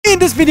In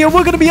this video,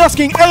 we're going to be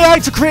asking AI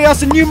to create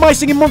us a new My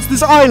Singing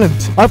Monsters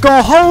island. I've got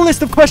a whole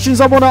list of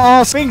questions I want to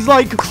ask. Things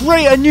like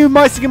create a new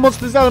My Singing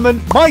Monsters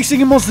element, My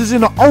Singing Monsters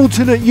in an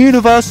alternate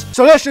universe.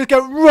 So let's just get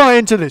right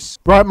into this.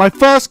 Right, my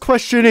first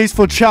question is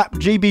for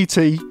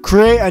ChatGPT.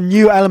 Create a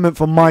new element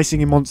for My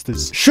Singing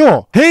Monsters.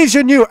 Sure, here's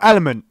your new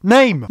element.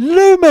 Name,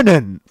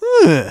 Luminant.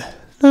 Ugh.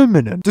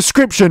 Luminant.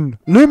 Description.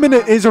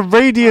 Luminant is a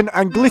radiant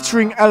and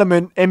glittering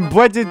element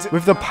embedded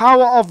with the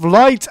power of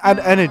light and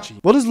energy.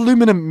 What does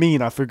luminant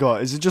mean? I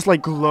forgot. Is it just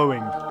like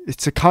glowing?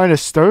 It's a kind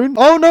of stone?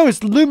 Oh no, it's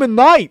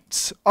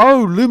luminite.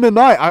 Oh,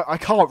 luminite. I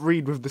can't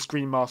read with the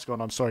screen mask on.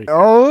 I'm sorry.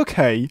 Oh,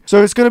 okay.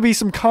 So it's going to be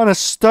some kind of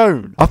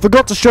stone. I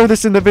forgot to show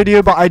this in the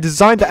video, but I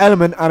designed the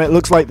element and it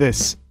looks like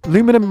this.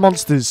 Luminant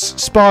monsters.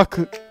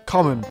 Spark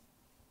common.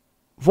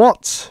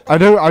 What? I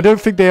don't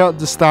think they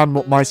understand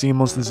what My Singing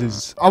Monsters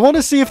is. I want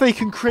to see if they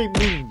can create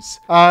memes.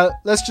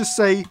 Let's just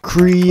say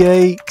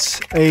create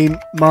a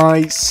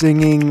My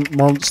Singing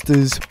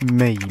Monsters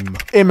meme.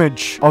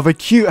 Image of a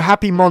cute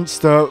happy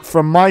monster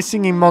from My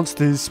Singing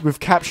Monsters with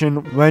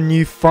caption, when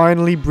you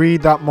finally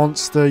breed that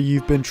monster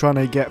you've been trying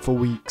to get for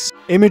weeks.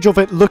 Image of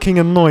it looking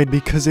annoyed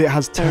because it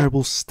has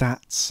terrible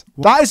stats.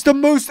 That is the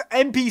most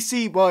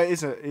NPC. Well,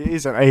 it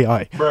is an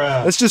AI.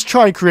 Bruh. Let's just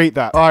try and create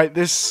that. All right,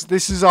 this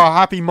is our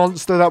happy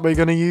monster that we're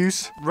gonna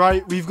use.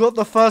 Right, we've got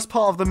the first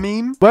part of the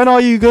meme. When are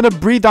you gonna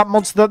breed that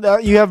monster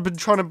that you have been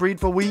trying to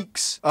breed for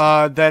weeks?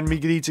 Then we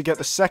need to get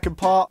the second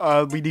part.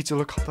 We need to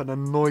look up an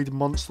annoyed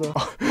monster.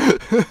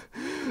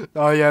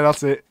 Oh yeah,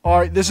 that's it. All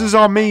right, this is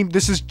our meme.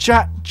 This is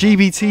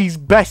ChatGPT's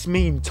best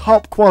meme,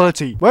 top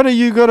quality. When are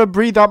you gonna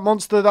breed that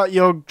monster that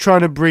you're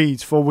trying to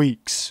breed for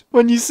weeks?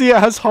 When you see it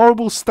has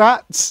horrible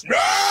stats.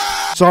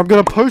 So I'm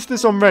going to post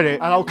this on Reddit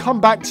and I'll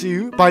come back to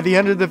you by the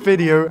end of the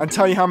video and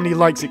tell you how many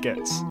likes it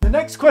gets. The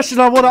next question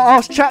I want to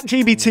ask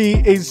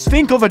ChatGPT is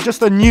think of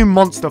just a new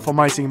monster for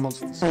My Singing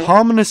Monsters.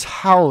 Harmonious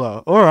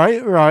Howler.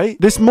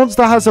 Alright. This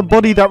monster has a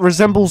body that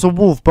resembles a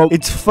wolf, but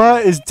its fur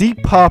is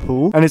deep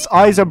purple and its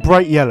eyes are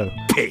bright yellow.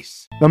 Peace.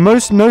 The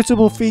most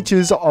notable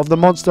features of the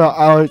monster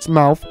are its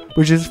mouth,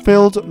 which is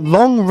filled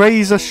long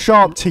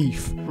razor-sharp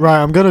teeth.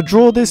 Right, I'm going to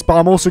draw this, but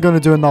I'm also going to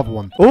do another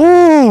one.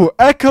 Ooh,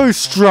 Echo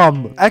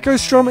Strum. Echo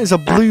Strum is a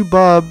blue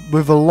bird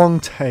with a long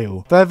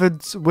tail.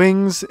 Feathered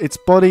wings, its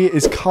body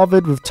is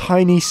covered with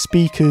tiny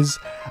speakers,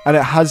 and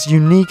it has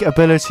unique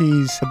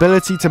abilities.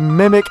 Ability to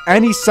mimic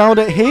any sound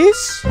it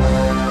hears?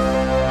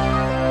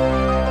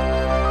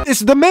 It's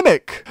the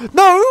Mimic.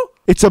 No!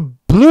 It's a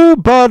blue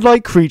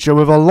bird-like creature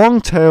with a long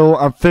tail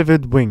and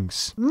feathered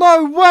wings.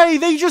 No way!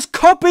 They just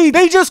copied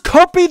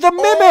the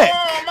Mimic!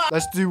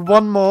 Let's do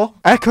one more.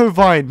 Echo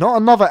Vine.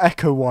 Not another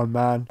Echo one,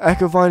 man.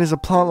 Echo Vine is a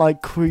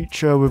plant-like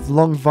creature with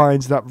long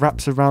vines that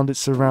wraps around its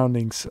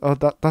surroundings. Oh,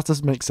 that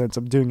doesn't make sense.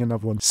 I'm doing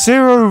another one.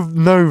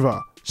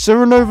 Nova.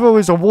 Nova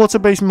is a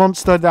water-based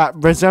monster that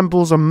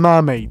resembles a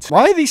mermaid.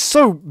 Why are these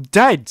so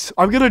dead?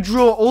 I'm going to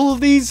draw all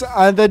of these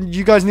and then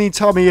you guys need to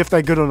tell me if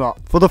they're good or not.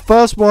 For the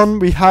first one,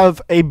 we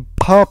have a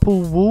purple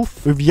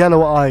wolf with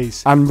yellow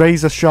eyes and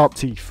razor-sharp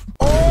teeth.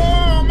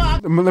 Oh,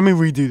 let me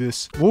redo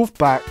this. Wolf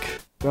back.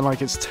 Then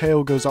like its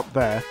tail goes up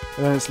there.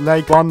 And then its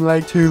leg, 1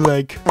 leg, 2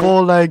 leg,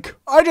 4 leg.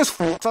 I just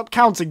fucked up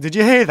counting. Did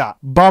you hear that?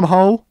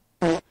 Bumhole.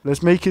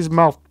 Let's make his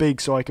mouth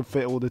big so I can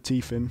fit all the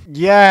teeth in.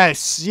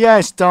 Yes,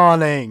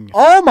 darling.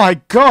 Oh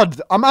my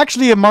god, I'm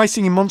actually a My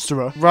Singing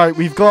Monsterer. Right,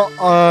 we've got,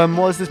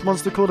 what is this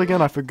monster called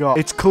again? I forgot.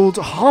 It's called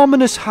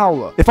Harmonious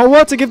Howler. If I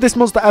were to give this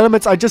monster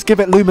elements, I just give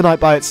it Luminite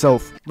by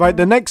itself. Right,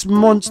 the next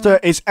monster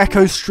is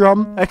Echo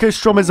Strum. Echo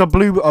Strum is a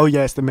blue, oh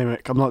yeah, it's the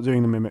Mimic. I'm not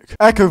doing the Mimic.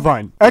 Echo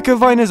Vine. Echo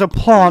Vine is a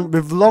plant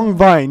with long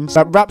vines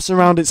that wraps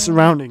around its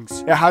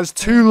surroundings. It has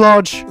 2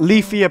 large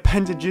leafy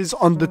appendages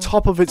on the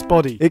top of its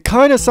body. It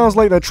kind of sounds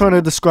like they're trying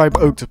to describe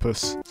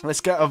octopus.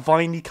 Let's get a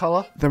viney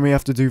color. Then we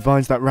have to do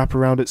vines that wrap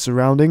around its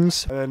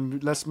surroundings.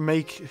 And let's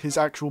make his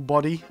actual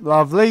body.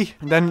 Lovely.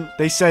 And then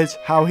they said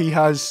how he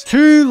has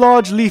 2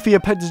 large leafy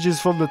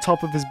appendages from the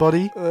top of his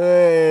body.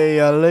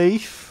 A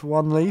leaf.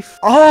 1 leaf.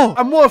 Oh,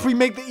 and what if we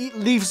make the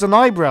leaves an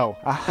eyebrow?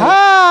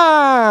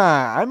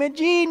 Aha! I'm a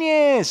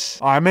genius.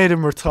 Oh, I made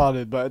him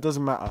retarded, but it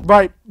doesn't matter.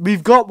 Right,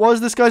 we've got, what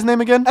is this guy's name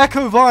again?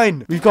 Echo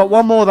Vine. We've got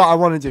one more that I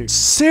want to do.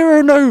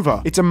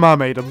 Nova. It's a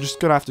mermaid. I'm just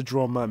gonna have to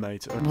draw a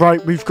mermaid.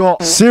 Right, we've got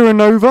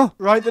Nova.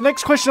 Right, the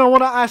next question I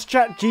want to ask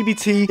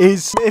ChatGPT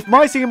is, if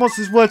My Singing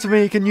Monsters were to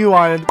make a new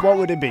island, what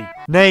would it be?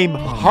 Name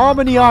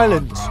Harmony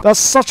Island. That's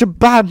such a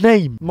bad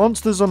name.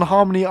 Monsters on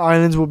Harmony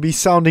Islands would be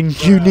sounding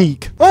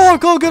unique. Oh, I've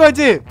got a good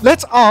idea.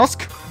 Let's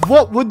ask,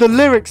 what would the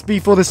lyrics be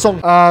for the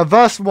song?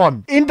 Verse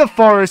 1. In the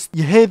forest,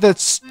 you hear the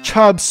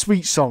chirp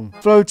sweet song,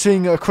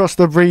 floating across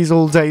the breeze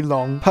all day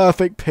long.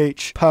 Perfect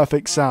pitch,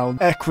 perfect sound,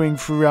 echoing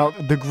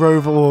throughout the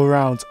grove all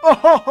around. Oh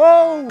ho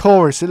ho!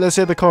 Chorus. Let's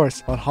hear the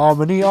chorus. On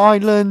Harmony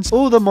Island,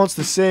 all the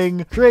monsters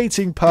sing,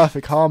 creating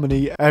perfect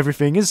harmony.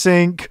 Everything in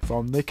sync,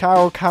 from the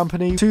carol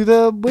company to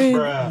the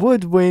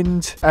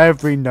woodwind.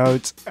 Every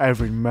note,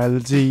 every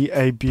melody,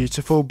 a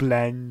beautiful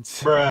blend.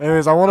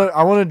 Anyways, I want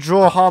to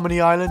draw Harmony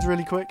Island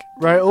really quick.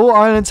 Right, Right, all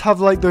islands have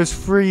like those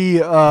three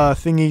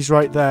thingies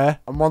right there.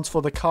 And one's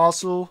for the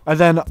castle. And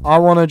then I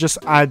want to just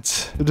add,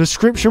 the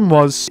description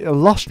was a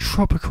lush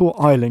tropical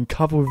island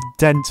covered with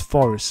dense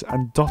forests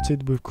and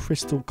dotted with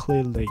crystal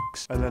clear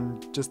lakes. And then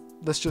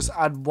let's just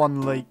add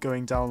one lake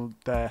going down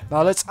there.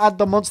 Now let's add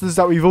the monsters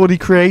that we've already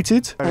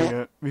created.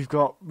 There we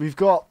go. We've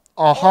got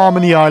our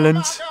Harmony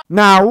Island.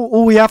 Now,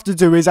 all we have to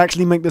do is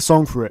actually make the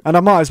song for it. And I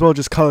might as well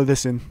just color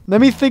this in.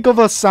 Let me think of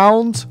a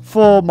sound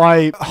for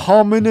my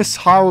harmonious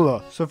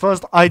howler. So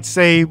first, I'd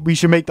say we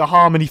should make the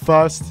harmony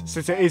first,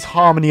 since it is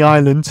Harmony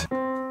Island.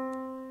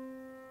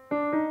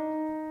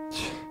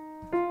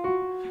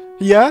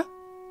 Yeah?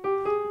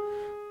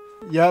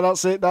 Yeah,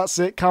 that's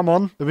it. Come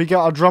on. Then we get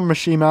our drum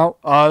machine out.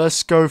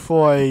 Let's go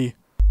for a...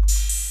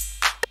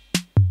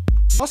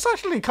 That's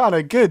actually kind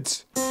of good.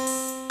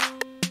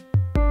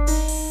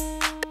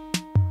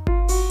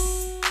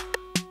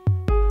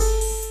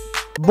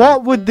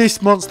 What would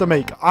this monster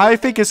make? I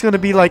think it's going to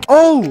be like,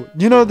 oh,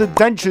 you know the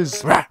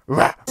dentures. Rah,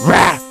 rah,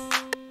 rah.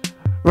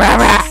 Rah,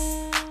 rah.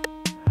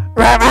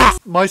 Rah, rah.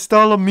 My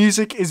style of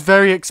music is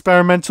very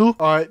experimental.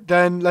 All right,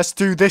 then let's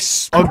do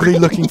this ugly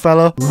looking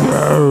fella.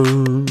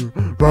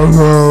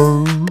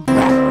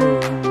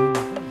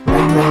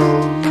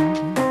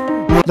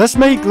 Let's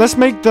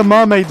make the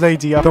mermaid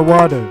lady the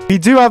Wado. We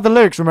do have the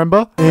lyrics,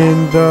 remember?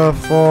 In the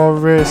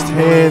forest,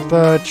 hear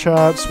the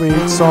chirp,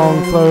 sweet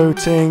song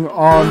floating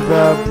on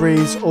the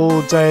breeze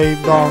all day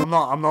long.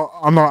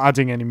 I'm not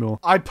adding anymore.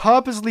 I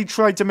purposely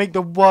tried to make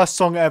the worst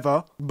song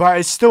ever, but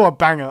it's still a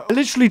banger. I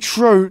literally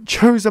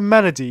chose a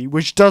melody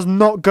which does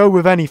not go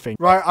with anything.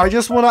 Right, I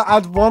just want to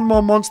add one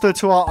more monster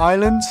to our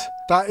island.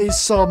 That is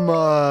some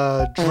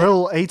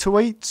drill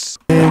 808s.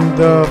 In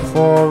the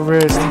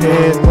forest,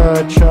 hear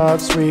the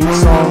chirp, sweet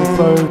song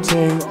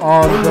floating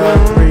on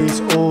the breeze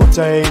all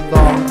day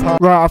long.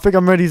 Right, I think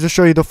I'm ready to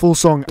show you the full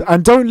song.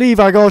 And don't leave,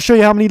 I gotta show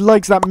you how many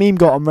likes that meme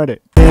got on Reddit.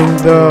 In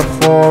the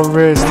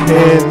forest,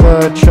 hear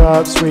the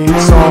chirp, sweet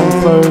song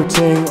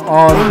floating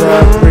on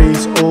the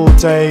breeze all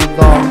day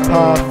long.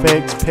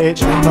 Perfect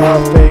pitch,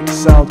 perfect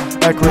sound,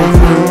 echoing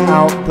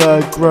throughout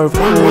the grove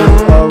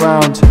all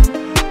around.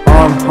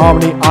 On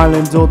Harmony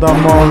Island, all the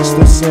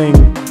monsters sing,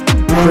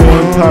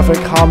 bringing perfect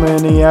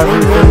harmony,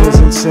 everything is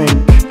in sync.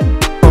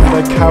 From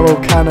the carol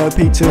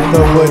canopy to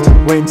the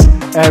wood winds,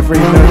 every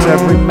note,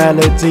 every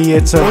melody,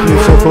 it's a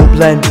beautiful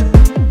blend.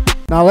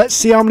 Now let's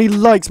see how many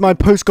likes my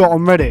post got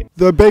on Reddit.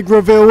 The big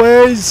reveal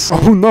is...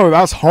 Oh no,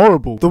 that's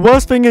horrible. The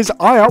worst thing is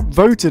I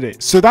upvoted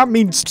it. So that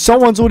means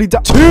someone's already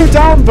done 2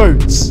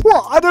 downvotes.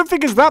 What? I don't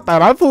think it's that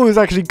bad. I thought it was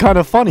actually kind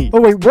of funny.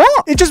 Oh wait,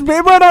 what? It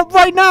went up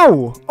right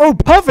now. Oh,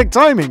 perfect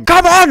timing.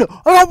 Come on,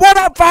 I got 1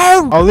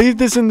 upvote. I'll leave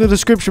this in the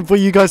description for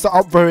you guys to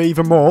upvote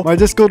even more. My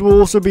Discord will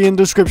also be in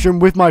the description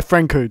with my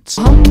friend codes.